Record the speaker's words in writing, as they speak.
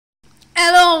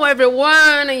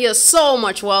everyone, and you're so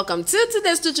much welcome to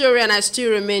today's tutorial, and I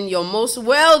still remain your most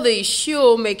wealthy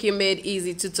shoe making made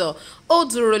easy tutor,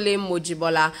 Odurole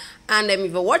Mojibola. And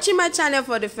if you're watching my channel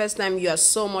for the first time, you are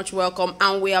so much welcome.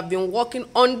 And we have been working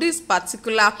on this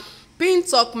particular pin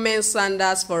tuck men's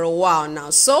sandals for a while now,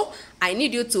 so I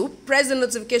need you to press the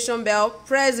notification bell,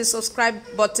 press the subscribe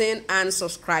button, and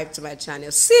subscribe to my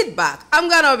channel. Sit back, I'm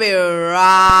gonna be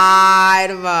right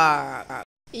back.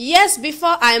 Yes,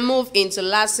 before I move into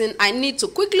lesson, I need to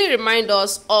quickly remind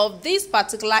us of this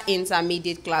particular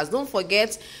intermediate class. Don't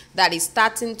forget that it's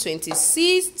starting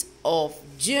 26th of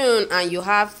June and you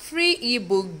have free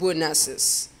ebook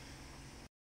bonuses.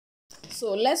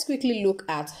 So let's quickly look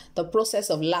at the process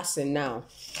of lesson now.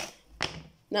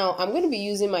 Now I'm going to be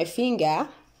using my finger.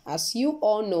 As you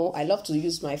all know, I love to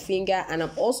use my finger, and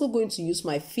I'm also going to use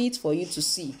my feet for you to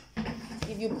see.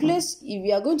 If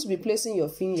you are going to be placing your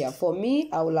finger, for me,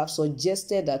 I will have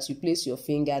suggested that you place your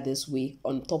finger this way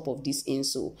on top of this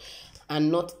insole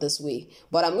and not this way.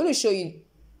 But I'm going to show you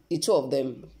the two of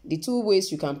them, the two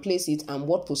ways you can place it and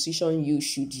what position you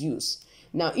should use.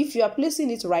 Now, if you are placing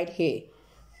it right here,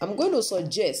 I'm going to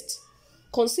suggest,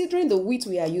 considering the width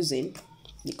we are using,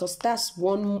 because that's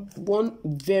one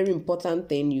very important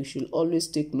thing you should always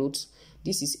take note.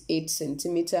 This is 8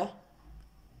 centimeter.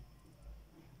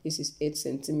 This is 8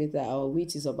 centimeter. Our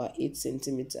width is about 8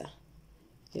 centimeter.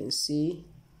 You can see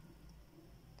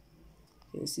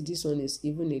this one is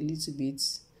even a little bit.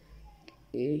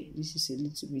 This is a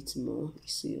little bit more.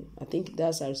 See, I think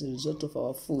that's as a result of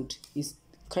our food. It's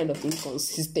kind of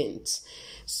inconsistent.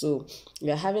 So we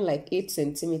are having like 8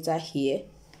 centimeter here.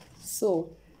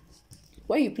 So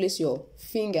when you place your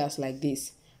fingers like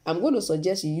this, I'm going to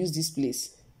suggest you use this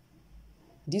place,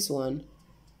 this one,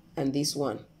 and this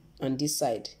one. And this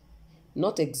side,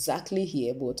 not exactly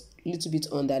here, but a little bit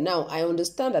under. Now I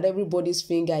understand that everybody's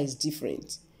finger is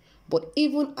different, but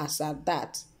even as at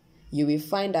that, you will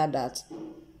find out that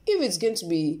if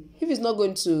it's not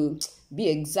going to be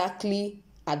exactly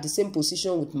at the same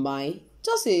position with mine,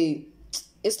 just a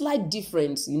slight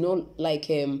difference, you know,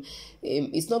 like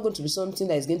it's not going to be something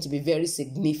that is going to be very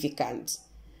significant.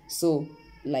 So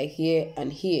like here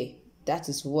and here, that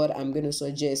is what I'm going to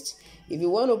suggest. If you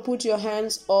want to put your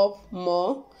hands up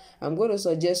more, I'm going to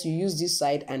suggest you use this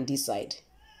side and this side.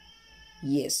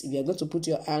 Yes, if you're going to put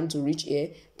your hand to reach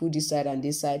here, put this side and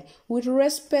this side with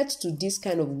respect to this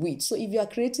kind of width. So if you are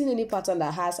creating any pattern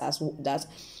that has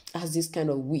this kind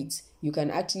of width, you can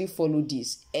actually follow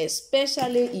this,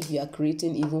 especially if you are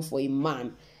creating even for a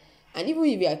man. And even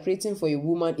if you are creating for a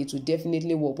woman, it will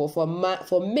definitely work. But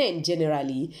for men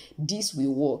generally, this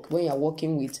will work when you are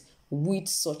working with width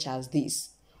such as this.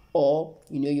 Or,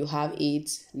 you know, you have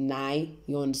 8, 9,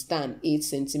 you understand, 8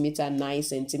 centimeter, 9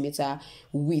 centimeter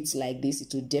width like this,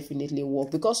 it will definitely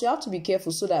work. Because you have to be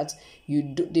careful so that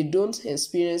they don't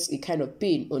experience a kind of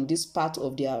pain on this part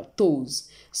of their toes.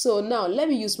 So now let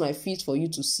me use my feet for you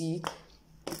to see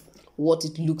what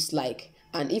it looks like.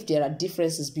 And if there are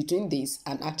differences between this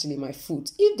and actually my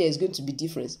foot, if there's going to be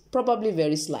difference, probably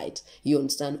very slight, you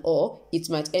understand, or it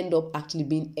might end up actually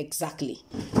being exactly.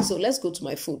 So let's go to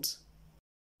my foot.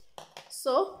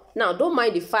 So now don't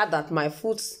mind the fact that my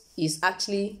foot is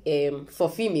actually for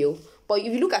female, but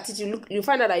if you look at it, you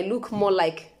find that I look more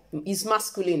like it's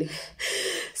masculine.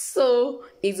 So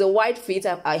it's a wide feet.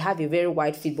 I have a very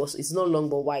wide feet, but it's not long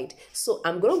but wide. So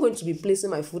I'm not going to be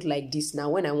placing my foot like this now.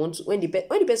 When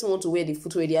the person wants to wear the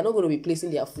footwear, they are not going to be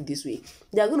placing their foot this way.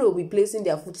 They are going to be placing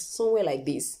their foot somewhere like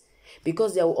this,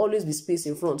 because there will always be space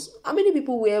in front. How many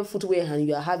people wear footwear and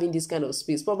you are having this kind of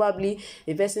space? Probably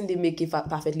the person didn't make it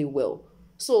perfectly well.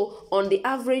 So on the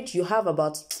average, you have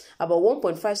about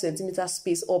 1.5 centimeter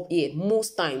space up here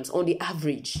most times on the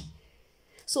average.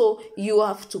 So you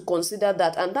have to consider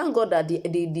that, and thank God that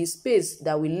the space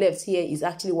that we left here is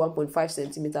actually 1.5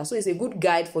 centimeters. So it's a good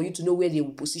guide for you to know where they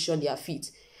will position their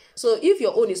feet. So if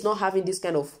your own is not having this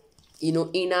kind of, you know,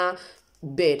 inner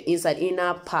bed, inside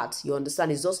inner part, you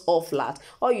understand, it's just all flat.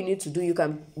 All you need to do, you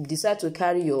can decide to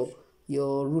carry your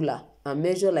ruler and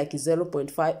measure like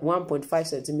 1.5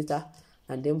 centimeter,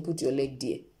 and then put your leg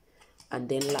there, and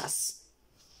then last.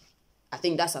 I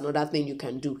think that's another thing you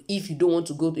can do if you don't want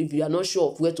to go, if you are not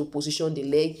sure of where to position the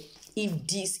leg, if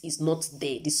this is not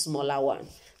there, this smaller one.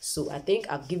 So I think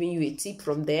I've given you a tip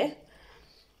from there.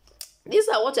 These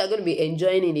are what you're going to be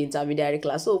enjoying in the intermediary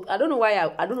class. So I don't know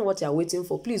what you're waiting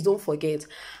for. Please don't forget,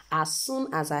 as soon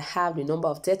as I have the number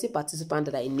of 30 participants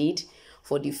that I need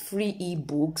for the free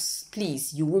ebooks,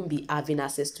 please, you won't be having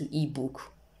access to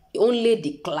ebook, only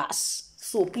the class.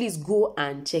 So please go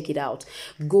and check it out.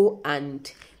 Go and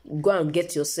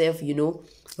get yourself, you know,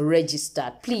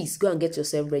 registered. Please go and get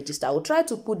yourself registered. I will try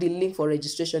to put the link for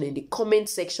registration in the comment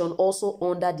section, also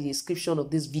under the description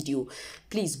of this video.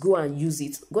 Please go and use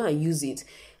it. Go and use it.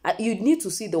 You need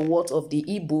to see the worth of the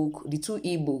ebook, the 2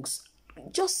 ebooks.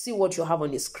 Just see what you have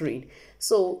on the screen.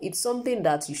 So it's something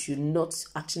that you should not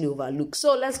actually overlook.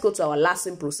 So let's go to our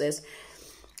lasting process.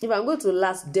 If I'm going to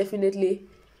last, definitely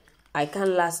I can't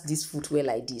last this footwear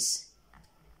like this.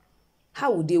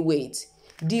 How would they weigh it?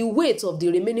 The weight of the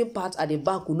remaining part at the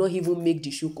back will not even make the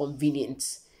shoe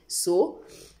convenient. So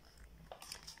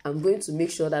I'm going to make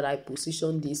sure that I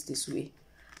position this way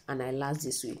and I last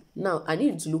this way. Now I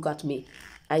need you to look at me.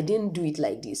 I didn't do it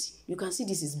like this. You can see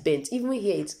this is bent. Even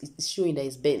here it's showing that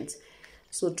it's bent.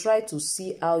 So try to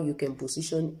see how you can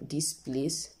position this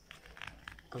place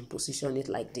and position it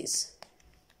like this.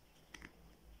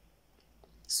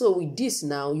 So with this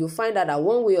now, you find out that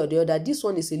one way or the other, this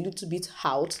one is a little bit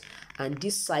out and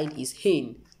this side is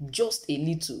in, just a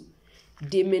little.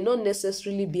 They may not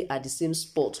necessarily be at the same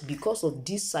spot because of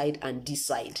this side and this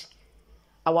side.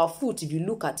 Our foot, if you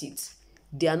look at it,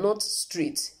 they are not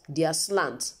straight, they are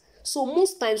slant. So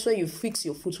most times when you fix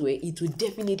your footwear, it will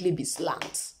definitely be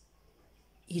slant.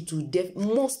 It will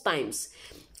most times.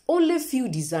 Only few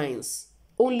designs.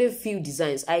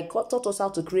 I taught us how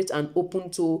to create an open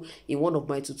toe in one of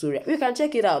my tutorials. You can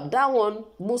check it out. That one,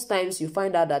 most times you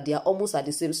find out that they are almost at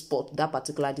the same spot, that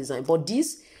particular design. But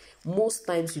this, most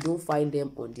times you don't find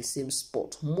them on the same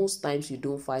spot. Most times you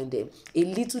don't find them. A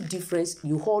little difference,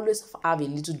 you always have a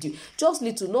little, just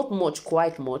little, not much,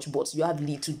 quite much, but you have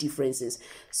little differences.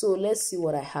 So let's see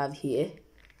what I have here.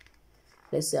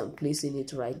 Let's say I'm placing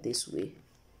it right this way.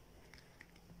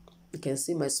 You can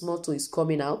see my small toe is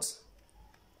coming out.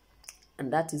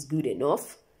 And that is good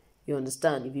enough. You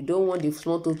understand? If you don't want the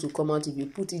small toe to come out, if you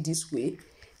put it this way,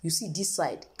 you see this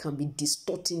side can be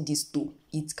distorting this toe.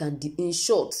 It can, in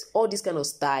short, all this kind of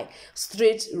style,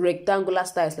 straight rectangular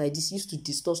styles like this used to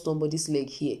distort somebody's leg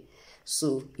here.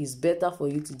 So it's better for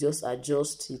you to just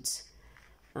adjust it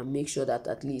and make sure that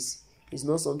at least it's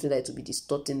not something that will be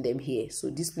distorting them here. So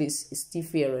this place is still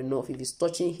fair enough. If it's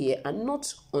touching here and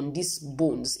not on these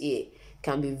bones here,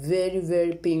 can be very,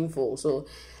 very painful. So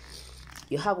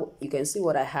you can see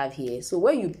what I have here. So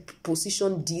when you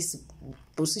position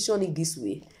it this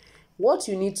way, what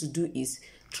you need to do is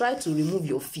try to remove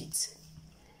your feet.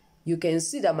 You can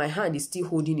see that my hand is still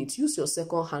holding it. Use your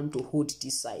second hand to hold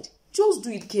this side. Just do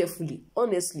it carefully.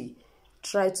 Honestly,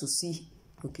 try to see.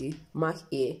 Okay, mark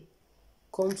here,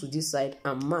 come to this side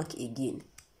and mark again.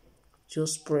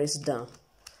 Just press down.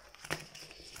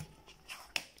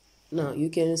 Now you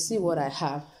can see what I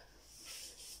have.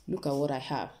 Look at what I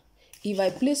have. If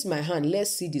I place my hand, let's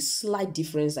see the slight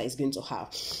difference that it's going to have.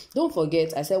 Don't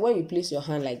forget, I said when you place your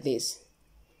hand like this,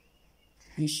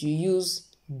 you should use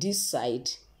this side.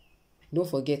 Don't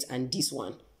forget, and this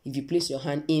one. If you place your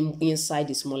hand inside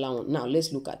the smaller one. Now,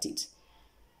 let's look at it.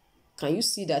 Can you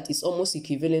see that it's almost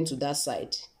equivalent to that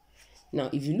side? Now,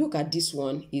 if you look at this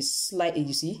one, it's slightly,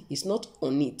 you see, it's not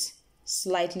on it.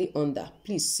 Slightly under.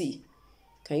 Please see.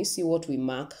 Can you see what we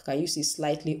mark? Can you see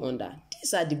slightly under?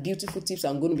 These are the beautiful tips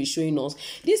I'm going to be showing us.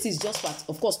 This is just,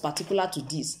 of course, particular to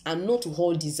this and not to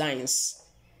all designs.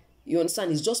 You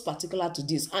understand? It's just particular to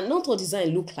this and not all design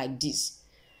look like this.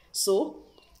 So,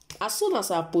 as soon as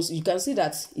I post, you can see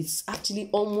that it's actually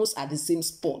almost at the same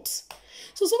spot.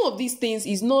 So some of these things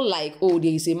is not like, oh,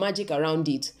 there is a magic around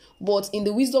it. But in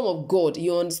the wisdom of God,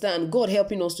 you understand, God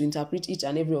helping us to interpret each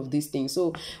and every of these things.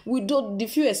 So the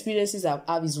few experiences I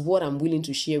have is what I'm willing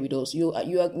to share with us.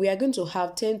 We are going to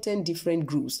have 10 different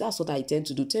groups. That's what I tend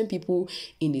to do. 10 people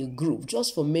in a group,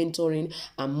 just for mentoring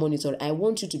and monitoring. I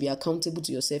want you to be accountable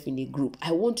to yourself in a group.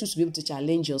 I want you to be able to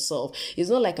challenge yourself.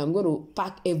 It's not like I'm going to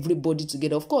pack everybody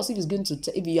together. Of course,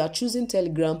 if you are choosing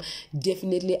Telegram,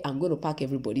 definitely I'm going to pack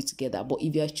everybody together. But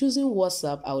if you are choosing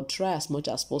WhatsApp, I will try as much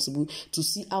as possible to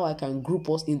see how I can group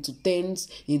us into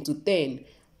 10.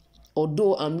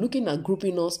 Although I'm looking at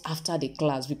grouping us after the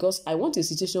class, because I want a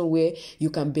situation where you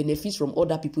can benefit from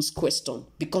other people's questions,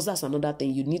 because that's another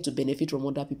thing. You need to benefit from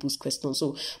other people's questions.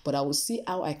 So, but I will see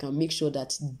how I can make sure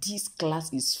that this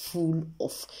class is full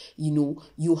of,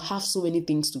 you have so many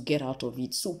things to get out of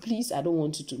it. So please, I don't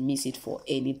want you to miss it for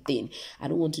anything. I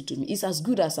don't want you to miss. It's as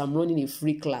good as I'm running a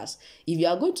free class. If you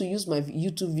are going to use my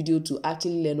YouTube video to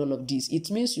actually learn all of this, it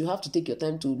means you have to take your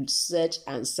time to search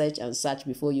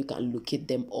before you can locate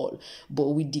them all. But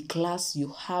with the class,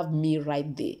 you have me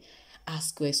right there.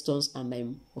 Ask questions and I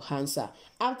will answer.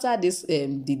 After this,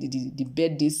 the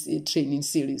birthday training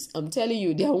series, I'm telling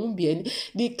you, there won't be any.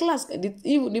 The class,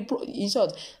 in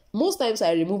short, most times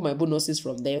I remove my bonuses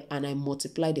from them and I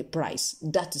multiply the price.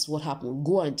 That is what happened.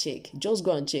 Go and check. Just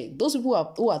go and check. Those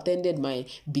people who attended my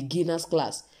beginners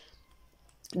class,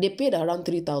 they paid around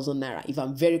 3,000 naira, if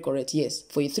I'm very correct. Yes,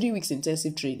 for a 3 weeks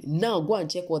intensive training. Now go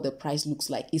and check what the price looks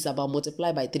like. It's about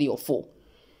multiply by 3 or 4.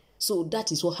 So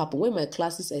that is what happened. When my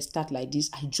classes start like this,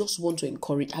 I just want to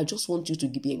encourage. I just want you to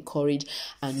be encouraged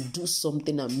and do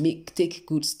something and take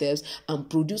good steps and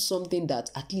produce something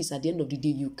that at least at the end of the day,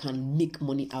 you can make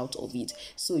money out of it.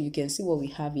 So you can see what we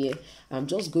have here. I'm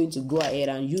just going to go ahead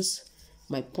and use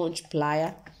my punch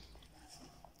plier.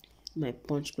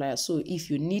 So if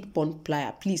you need punch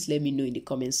plier, please let me know in the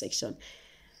comment section.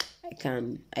 I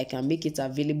can make it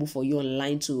available for you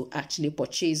online to actually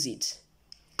purchase it.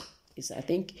 I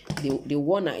think the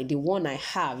one I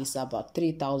have is about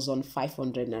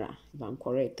 3,500 naira, if I'm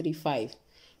correct. 3,500.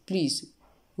 Please,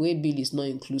 way bill is not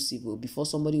inclusive. Before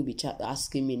somebody will be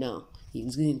asking me now,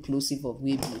 is it inclusive of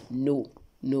way bill?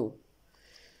 No.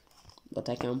 But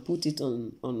I can put it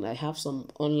on. I have some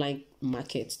online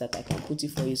markets that I can put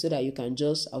it for you, so that you can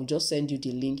I'll just send you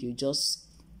the link. You just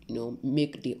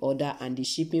make the order, and the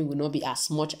shipping will not be as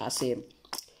much as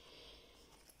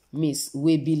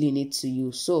way billing it to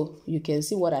you. So you can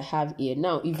see what I have here.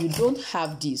 Now, if you don't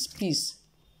have this, please,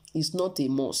 it's not a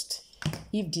must.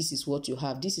 If this is what you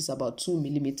have, this is about 2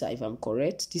 millimeter, if I'm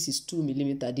correct. This is 2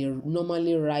 millimeter. They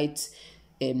normally write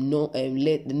the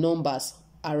numbers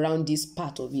around this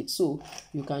part of it, so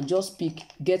you can just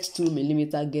get 2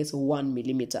 millimeter, get 1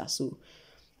 millimeter. So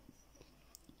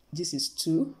this is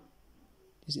 2.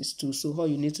 So all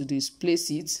you need to do is place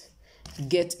it,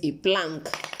 get a plank.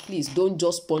 Please don't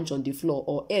just punch on the floor,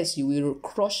 or else you will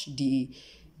crush the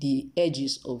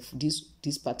edges of this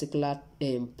particular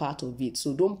part of it.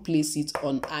 So don't place it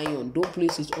on iron, don't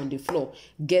place it on the floor.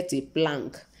 Get a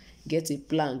plank.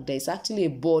 There is actually a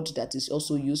board that is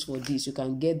also used for this. You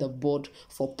can get the board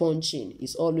for punching.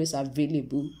 It's always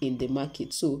available in the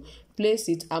market. So place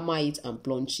it, hammer it, and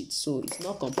punch it. So it's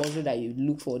not compulsory that you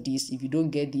look for this. If you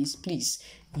don't get this, please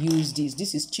use this.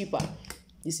 This is cheaper.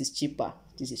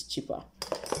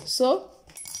 So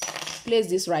place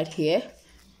this right here.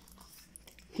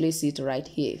 Place it right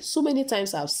here. So many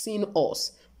times I've seen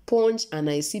us punch and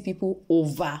I see people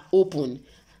over open.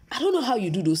 I don't know how you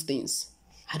do those things.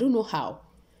 I don't know how.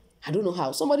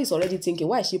 Somebody's already thinking,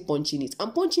 why is she punching it?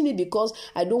 I'm punching it because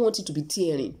I don't want it to be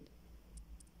tearing.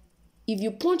 If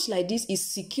you punch like this, it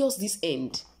secures this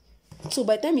end. So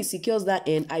by the time it secures that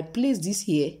end, I place this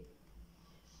here,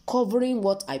 covering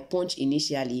what I punch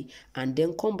initially, and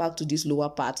then come back to this lower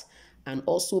part and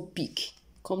also pick.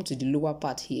 Come to the lower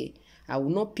part here. I will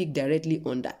not pick directly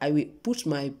under. I will put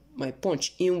my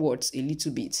punch inwards a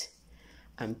little bit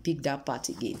and pick that part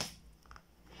again.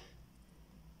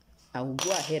 I will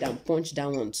go ahead and punch that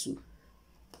one too.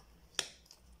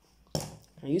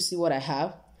 Can you see what I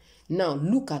have? Now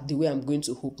look at the way I'm going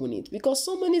to open it, because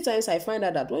so many times I find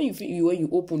out that when you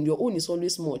open, your own is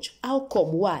always much. How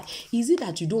come? Why? Is it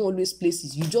that you don't always place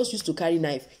it? You just used to carry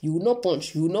knife. You will not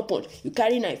punch. You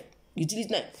carry knife. You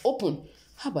delete knife. Open.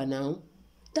 How about now?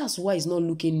 That's why it's not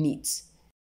looking neat.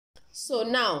 So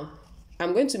now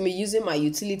I'm going to be using my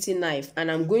utility knife,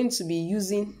 and I'm going to be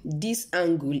using this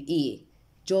angle here.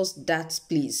 Just that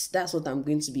place. That's what I'm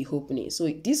going to be opening. So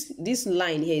this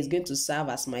line here is going to serve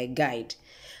as my guide.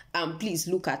 And please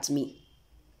look at me.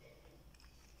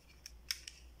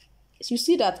 So you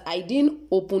see that I didn't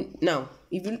open. Now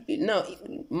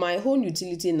my own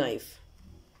utility knife.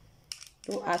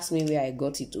 Don't ask me where I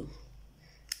got it to,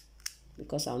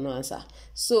 because I'll not answer.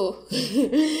 So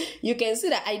you can see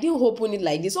that I didn't open it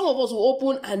like this. Some of us will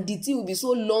open and the thing will be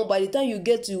so long. By the time you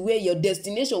get to where your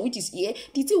destination, which is here,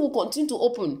 the thing will continue to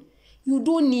open. You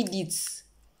don't need it.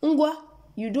 Ngwa,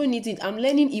 you don't need it. I'm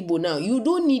learning Igbo now. You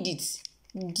don't need it.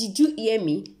 Did you hear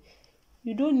me?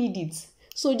 You don't need it.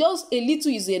 So just a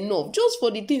little is enough, just for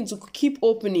the thing to keep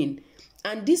opening.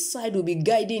 And this side will be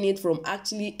guiding it from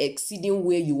actually exceeding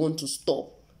where you want to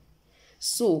stop.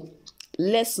 So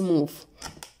let's move.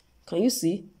 Can you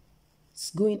see?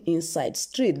 It's going inside,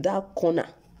 straight, that corner.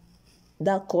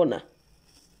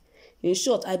 In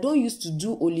short, I don't used to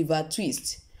do Oliver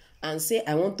twist and say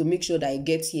I want to make sure that I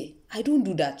get here. I don't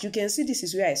do that. You can see this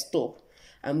is where I stop.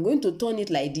 I'm going to turn it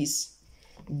like this.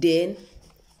 Then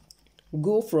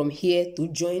go from here to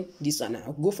join this one.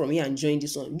 I'll go from here and join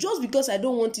this one. Just because I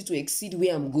don't want it to exceed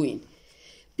where I'm going.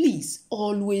 Please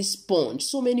always punch.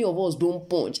 So many of us don't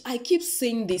punch. I keep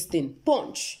saying this thing.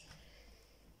 Punch.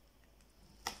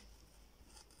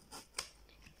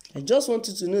 I just want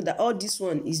you to know that all this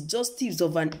one is just tips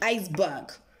of an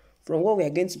iceberg from what we are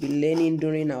going to be learning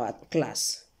during our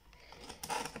class.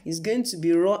 It's going to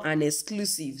be raw and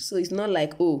exclusive. So it's not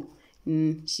like, oh,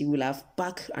 she will have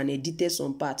packed and edited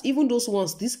some parts. Even those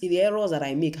ones, the errors that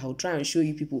I make, I'll try and show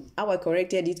you people how I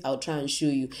corrected it. I'll try and show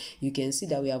you. You can see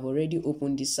that we have already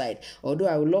opened this side, although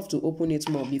I would love to open it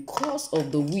more because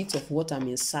of the width of what I'm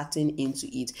inserting into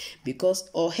it. Because,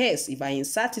 or else, if I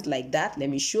insert it like that, let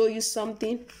me show you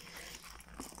something.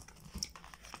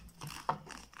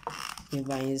 If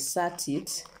I insert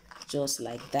it just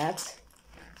like that,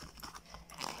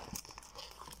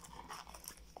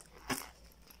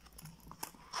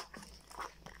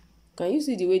 can you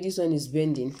see the way this one is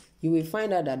bending? You will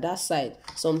find out that side,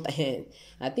 sometimes,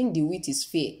 I think the width is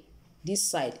fair. This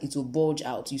side, it will bulge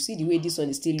out. You see the way this one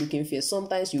is still looking fair.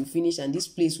 Sometimes you finish and this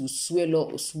place will swell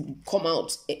up, come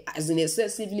out as in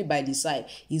excessively by the side.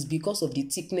 It's because of the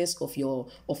thickness of your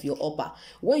upper.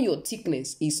 When your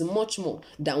thickness is much more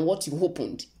than what you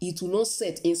opened, it will not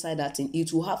set inside that thing.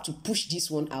 It will have to push this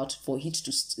one out for it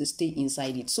to stay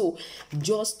inside it. So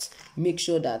just make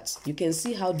sure that you can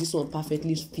see how this one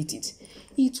perfectly fit it.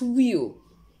 It will,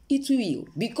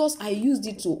 because I used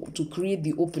it to create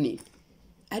the opening.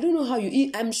 I don't know how you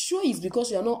eat. I'm sure it's because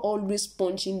you are not always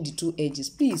punching the two edges.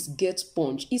 Please get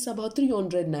punch. It's about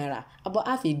 300 naira, about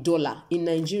 $50 in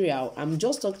Nigeria. I'm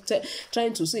just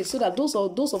trying to say so that those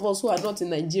of us who are not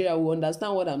in Nigeria will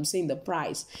understand what I'm saying. The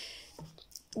price.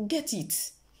 Get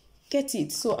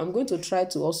it. So I'm going to try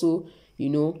to also,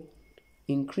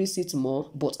 increase it more,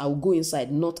 but I'll go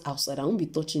inside, not outside. I won't be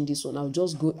touching this one. I'll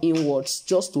just go inwards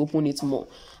just to open it more.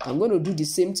 I'm going to do the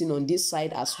same thing on this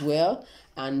side as well.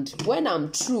 And when I'm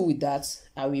through with that,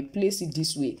 I will place it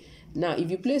this way. Now, if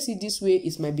you place it this way,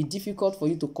 it might be difficult for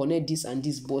you to connect this and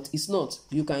this, but it's not.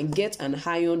 You can get an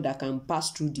iron that can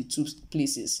pass through the two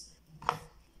places.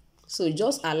 So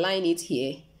just align it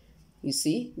here. You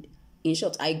see? In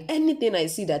short, anything I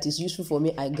see that is useful for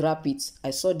me, I grab it. I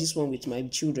saw this one with my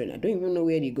children. I don't even know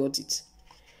where they got it,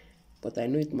 but I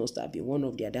know it must have been one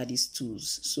of their daddy's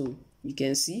tools. So you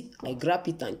can see, I grabbed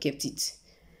it and kept it.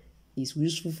 It's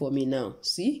useful for me now.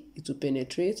 See, it will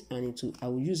penetrate, and I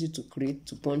will use it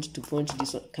to punch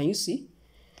this one. Can you see?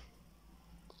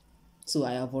 So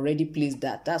I have already placed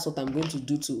that. That's what I'm going to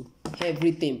do to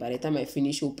everything by the time I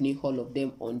finish opening all of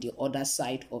them on the other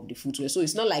side of the footwear. So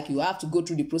it's not like you have to go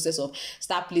through the process of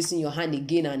start placing your hand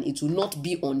again and it will not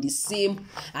be at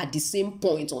the same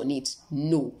point on it.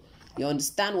 No. You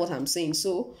understand what I'm saying?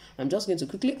 So I'm just going to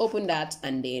quickly open that,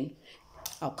 and then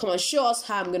I'll come and show us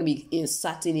how I'm going to be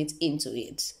inserting it into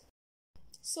it.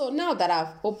 So now that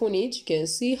I've opened it, you can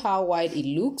see how wide it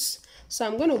looks. So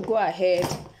I'm going to go ahead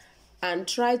and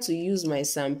try to use my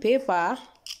sandpaper.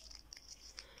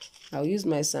 I'll use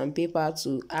my sandpaper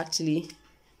to actually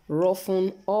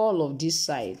roughen all of this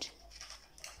side.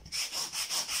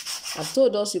 I've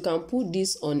told us you can put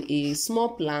this on a small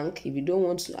plank if you don't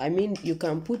want to. You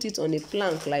can put it on a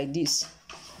plank like this.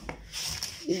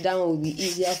 That one will be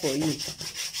easier for you.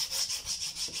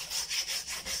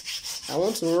 I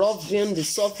want to rub down the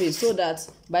surface so that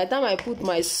by the time I put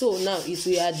my sole now, it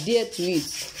will adhere to it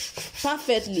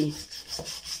perfectly.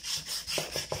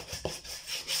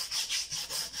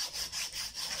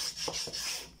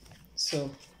 So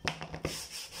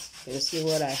you see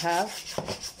what I have.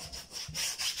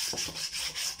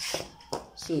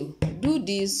 So do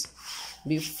this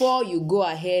before you go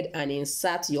ahead and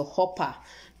insert your hopper.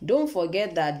 Don't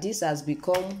forget that this has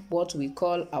become what we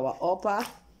call our upper.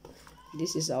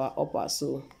 This is our upper,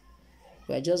 so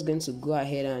we are just going to go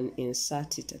ahead and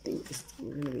insert it. I think it's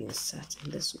going to be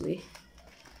inserted this way.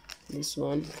 This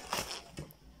one,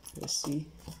 let's see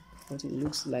what it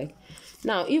looks like.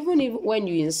 Now, even if when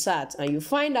you insert and you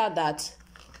find out that,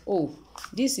 oh,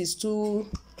 this is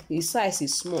the size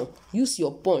is small, use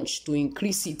your punch to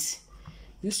increase it.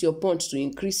 Use your punch to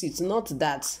increase it, not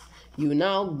that you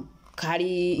now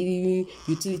carry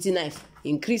utility knife,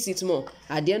 increase it more.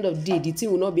 At the end of the day, the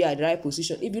thing will not be at the right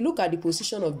position. If you look at the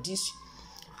position of this,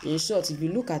 in short, if you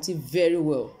look at it very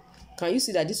well, can you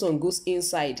see that this one goes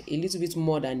inside a little bit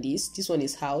more than this? This one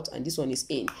is out and this one is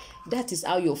in. That is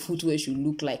how your footwear should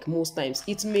look like most times.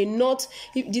 It may not,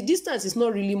 if the distance is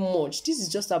not really much. This is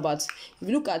just about, if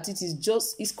you look at it,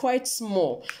 it's quite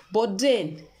small. But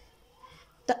then,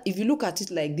 if you look at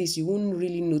it like this, you won't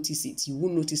really notice it. You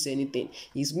won't notice anything.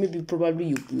 It's maybe probably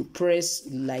you press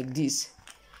like this.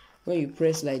 When you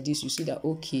press like this, you see that,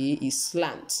 okay, it's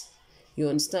slant. You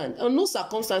understand? On no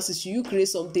circumstances should you create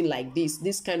something like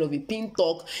this kind of a pin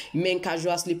tuck men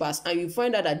casual slippers, and you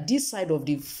find out that this side of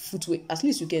the footwear, at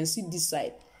least you can see this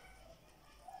side.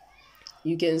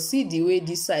 You can see the way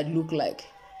this side look like.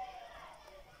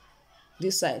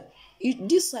 This side,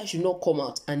 This side should not come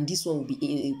out and this one will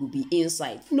be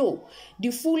inside. No,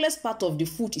 the fullest part of the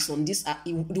foot is on this,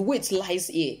 the weight lies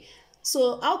here.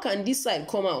 So how can this side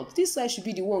come out? This side should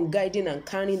be the one guiding and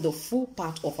carrying the full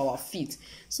part of our feet.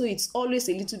 So it's always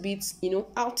a little bit,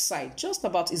 outside, just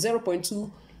about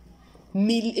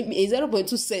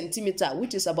 0.2 centimeter,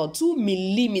 which is about 2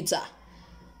 millimeter.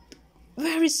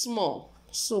 Very small.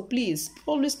 So please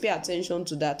always pay attention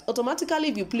to that. Automatically,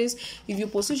 if you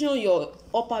position your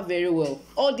upper very well,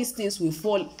 all these things will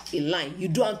fall in line. You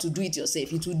don't have to do it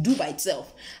yourself. It will do by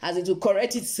itself, as it will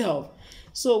correct itself.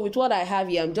 So with what I have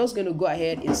here, I'm just going to go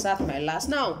ahead, insert my last.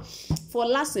 Now for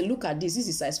lasting, look at this. This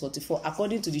is size 44.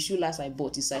 According to the shoe last I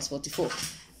bought, it's size 44.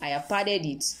 I have padded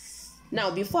it.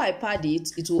 Now before I pad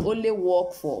it, it will only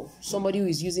work for somebody who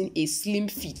is using a slim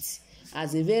fit.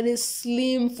 As a very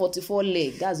slim 44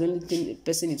 leg, that's the only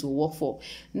person it will work for.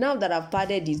 Now that I've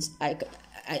padded it, I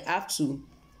have to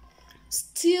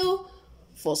still,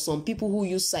 for some people who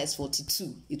use size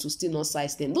 42, it will still not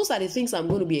size 10. Those are the things I'm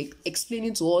going to be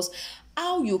explaining to us,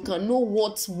 how you can know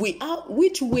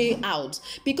which way out.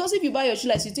 Because if you buy your shoe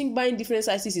like you think buying different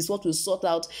sizes is what will sort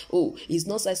out, oh, it's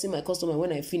not sizing my customer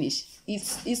when I finish.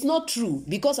 It's not true,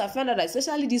 because I found out that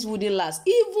especially this wooden last,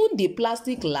 even the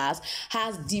plastic last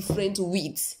has different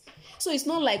widths. So it's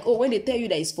not like, oh, when they tell you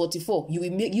that it's 44, you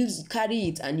will carry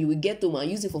it and you will get them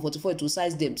and use it for 44 to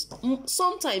size them.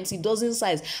 Sometimes it doesn't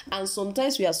size, and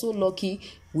sometimes we are so lucky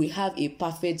we have a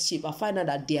perfect shape. I find out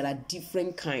that there are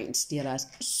different kinds. There are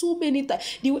so many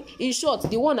types. In short,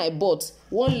 the one I bought,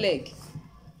 one leg,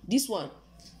 this one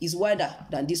is wider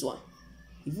than this one.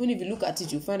 Even if you look at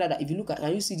it, you find out that if you look at,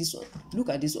 and you see this one, look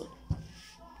at this one,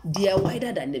 they are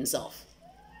wider than themselves.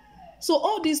 So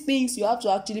all these things you have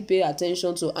to actually pay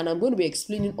attention to, and I'm going to be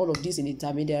explaining all of this in the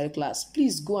intermediary class.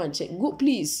 Please go and check.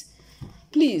 Please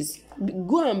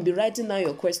go and be writing down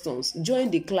your questions. Join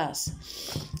the class.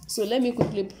 So let me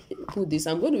quickly put this.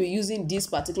 I'm going to be using this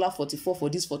particular 44 for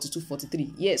this 42,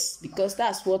 43. Yes, because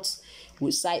that's what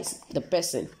will size the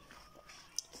person.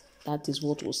 That is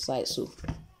what will size. So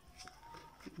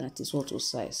that is what will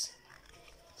size.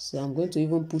 So I'm going to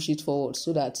even push it forward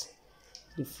so that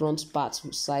the front part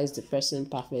will size the person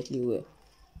perfectly well.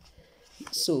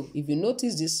 So if you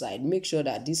notice this side, make sure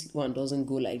that this one doesn't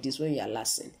go like this when you are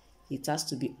lasting. It has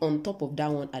to be on top of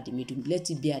that one at the middle. Let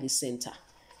it be at the center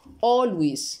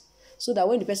always, so that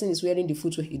when the person is wearing the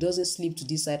footwear, it doesn't slip to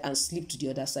this side and slip to the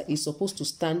other side. It's supposed to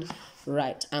stand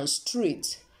right and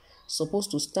straight.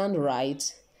 Supposed to stand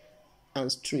right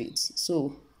and straight.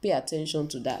 So pay attention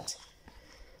to that.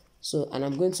 So, and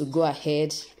I'm going to go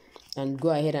ahead and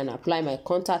apply my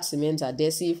contact cement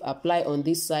adhesive. Apply on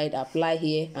this side, apply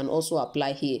here, and also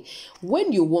apply here.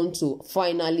 When you want to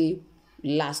finally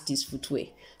last this footwear,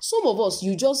 some of us,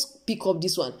 you just pick up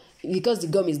this one because the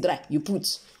gum is dry, you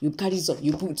carry it up,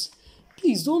 you put.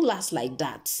 Please don't last like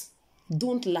that.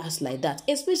 Don't last like that,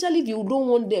 especially if you don't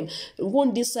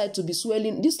want this side to be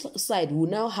swelling. This side will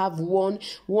now have one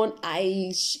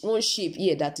shape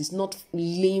here that is not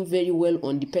laying very well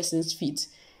on the person's feet.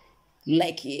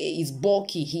 Like it's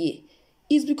bulky here.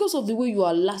 It's because of the way you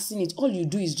are lasting it. All you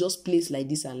do is just place like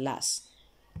this and last.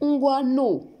 Ngwa,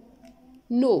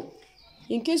 no.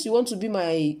 In case you want to be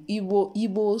my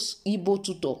Igbo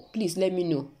tutor, please let me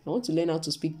know. I want to learn how to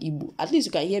speak Igbo. At least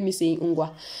you can hear me saying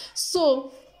Ngwa.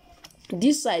 So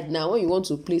this side now, when you want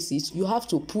to place it, you have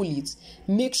to pull it.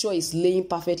 Make sure it's laying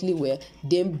perfectly well.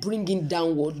 Then bring it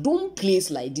downward. Don't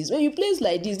place like this. When you place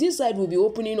like this side will be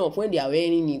opening up when they are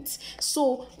wearing it.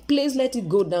 So please let it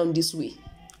go down this way.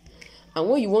 And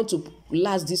when you want to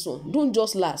last this one, don't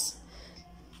just last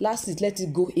it, let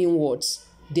it go inwards.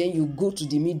 Then you go to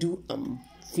the middle and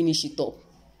finish it up.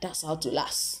 That's how to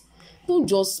last. Don't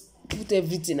just put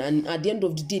everything, and at the end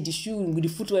of the day, the shoe with the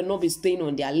footwear not be staying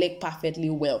on their leg perfectly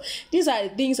well. These are the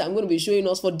things I'm going to be showing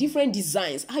us for different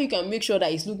designs, how you can make sure that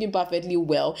it's looking perfectly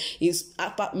well, it's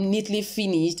neatly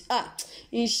finished.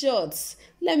 In short,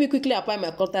 let me quickly apply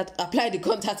the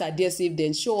contact adhesive,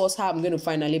 then show us how I'm going to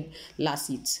finally last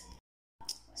it.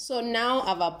 So now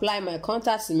I've applied my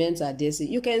contact cement adhesive.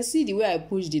 You can see the way I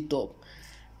pushed it up.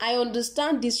 I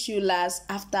understand this shoe last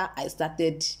after I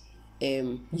started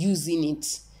using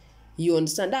it. You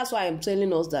understand? That's why I'm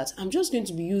telling us that I'm just going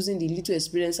to be using the little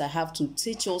experience I have to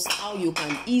teach us how you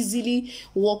can easily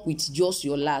work with just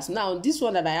your last. Now, this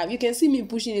one that I have, you can see me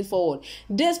pushing it forward.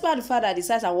 Despite the fact that the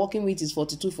size I'm working with is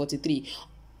 42, 43.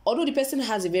 Although the person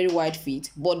has a very wide feet,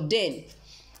 but then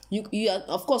you are,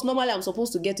 of course, normally I'm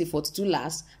supposed to get a 42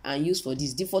 last and use for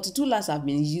this. The 42 last I've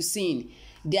been using,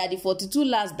 they are the 42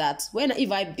 last that when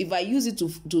if I use it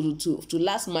to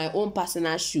last my own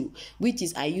personal shoe, which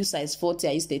is I use size 40,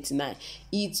 I use 39,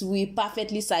 it will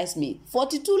perfectly size me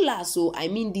 42 last. So I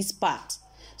mean this part.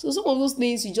 So some of those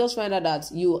things you just find out that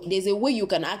there's a way you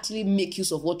can actually make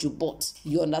use of what you bought.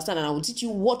 You understand? And I will teach you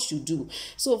what you do.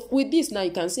 So with this now, you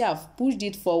can see I've pushed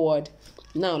it forward.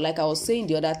 Now, like I was saying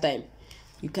the other time,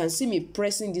 you can see me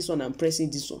pressing this one and pressing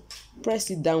this one.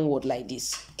 Press it downward like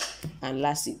this and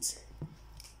last it.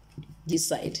 This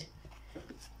side.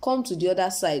 Come to the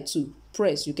other side too.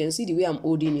 Press. You can see the way I'm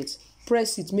holding it.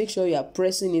 Press it. Make sure you are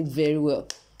pressing it very well.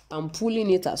 I'm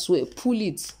pulling it as well. Pull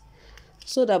it.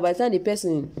 So that by the time the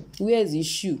person wears the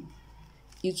shoe,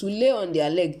 it will lay on their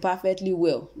leg perfectly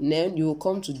well. Then you will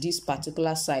come to this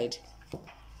particular side.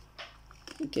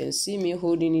 You can see me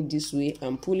holding it this way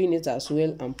and pulling it as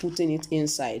well and putting it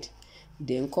inside.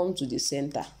 Then come to the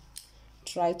center.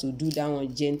 Try to do that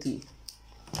one gently.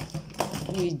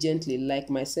 Do it gently. Like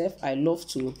myself, I love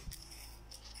to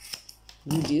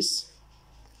do this.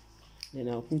 Then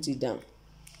I'll put it down.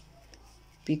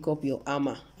 Pick up your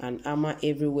hammer and hammer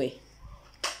everywhere.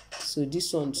 So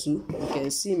this one too, you can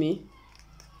see me.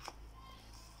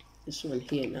 This one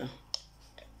here now.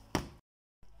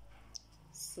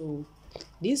 So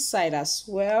this side as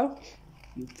well,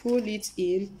 you pull it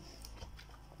in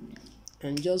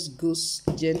and just go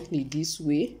gently this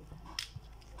way.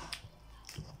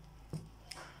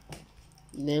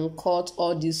 Then cut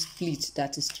all this split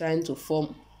that is trying to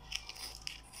form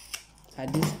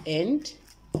at this end.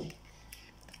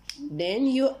 Then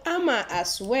you hammer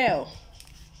as well.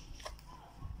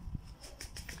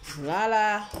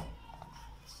 Voila,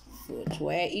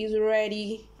 footwear is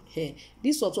ready.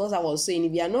 This was what I was saying.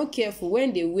 If you are not careful,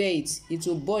 when they wear it, it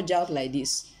will bulge out like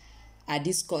this at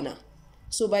this corner.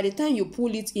 So by the time you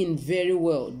pull it in very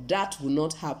well, that will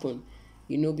not happen.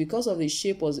 You know, because of the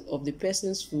shape of the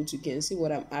person's foot, you can see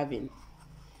what I'm having.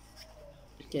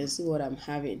 You can see what I'm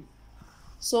having.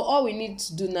 So all we need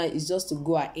to do now is just to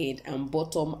go ahead and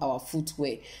bottom our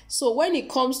footwear. So when it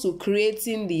comes to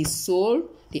creating the sole,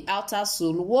 the outer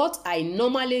sole, what I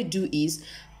normally do is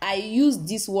I use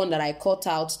this one that I cut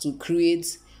out to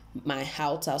create my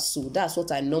outer sole. That's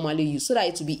what I normally use so that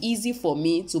it will be easy for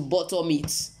me to bottom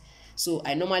it. So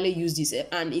I normally use this,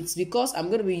 and it's because I'm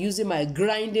going to be using my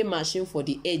grinding machine for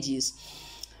the edges.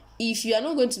 If you are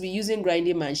not going to be using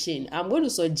grinding machine, I'm going to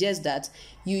suggest that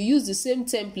you use the same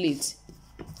template.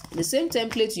 The same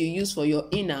template you use for your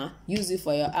inner, use it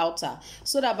for your outer,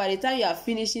 so that by the time you are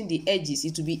finishing the edges,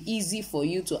 it will be easy for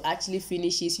you to actually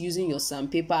finish it using your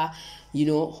sandpaper, you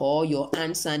know, or your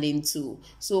hand sanding tool.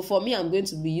 So for me, I'm going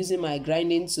to be using my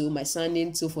grinding tool, my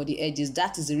sanding tool for the edges.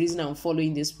 That is the reason I'm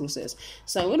following this process.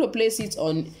 So I'm going to place it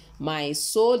on my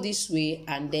sole this way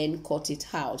and then cut it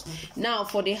out. Now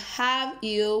for the half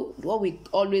heel, what we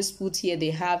always put here, the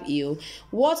half heel,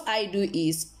 what I do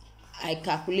is I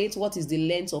calculate what is the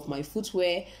length of my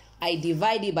footwear. I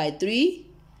divide it by 3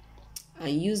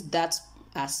 and use that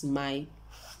as my,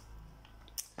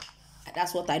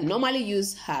 that's what I normally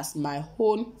use as my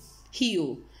own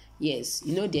heel. Yes,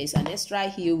 you know, there is an extra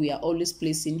heel we are always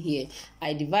placing here.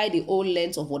 I divide the whole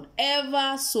length of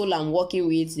whatever sole I'm working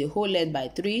with, the whole length by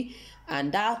 3.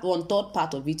 And that 1/3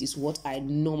 part of it is what I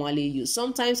normally use.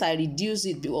 Sometimes I reduce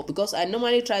it because I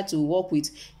normally try to work with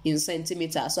in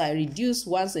centimeters. So I reduce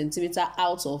 1 centimeter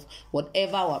out of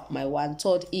whatever my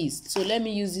 1/3 is. So let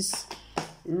me use this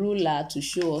ruler to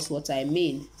show us what I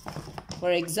mean.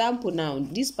 For example, now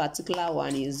this particular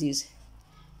one is this.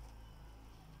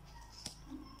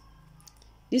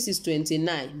 This is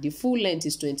 29. The full length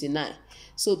is 29.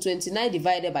 So 29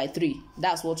 divided by 3.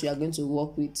 That's what we are going to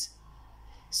work with.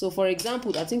 So for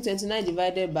example, I think 29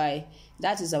 divided by,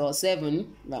 that is about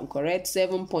 7, if I'm correct,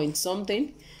 7 point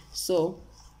something. So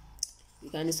you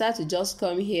can decide to just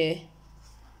come here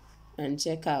and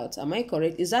check out. Am I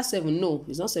correct? Is that 7? No,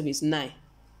 it's not 7, it's 9.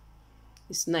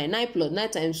 It's 9. 9 plus 9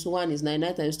 times 1 is 9.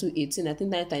 9 times 2, 18. I think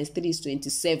 9 times 3 is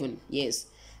 27. Yes.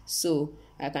 So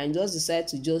I can just decide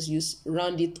to just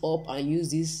round it up and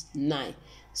use this 9.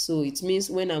 So it means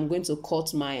when I'm going to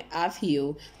cut my half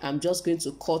heel, I'm just going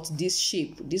to cut this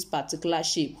shape, this particular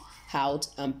shape out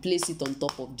and place it on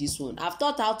top of this one. I've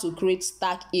taught how to create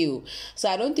stack heel. So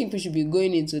I don't think we should be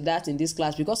going into that in this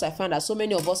class because I found that so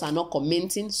many of us are not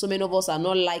commenting, so many of us are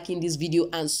not liking this video,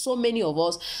 and so many of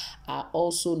us are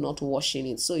also not watching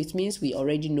it. So it means we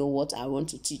already know what I want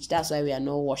to teach. That's why we are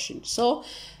not watching. So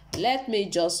let me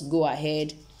just go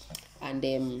ahead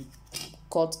and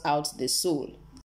cut out the sole.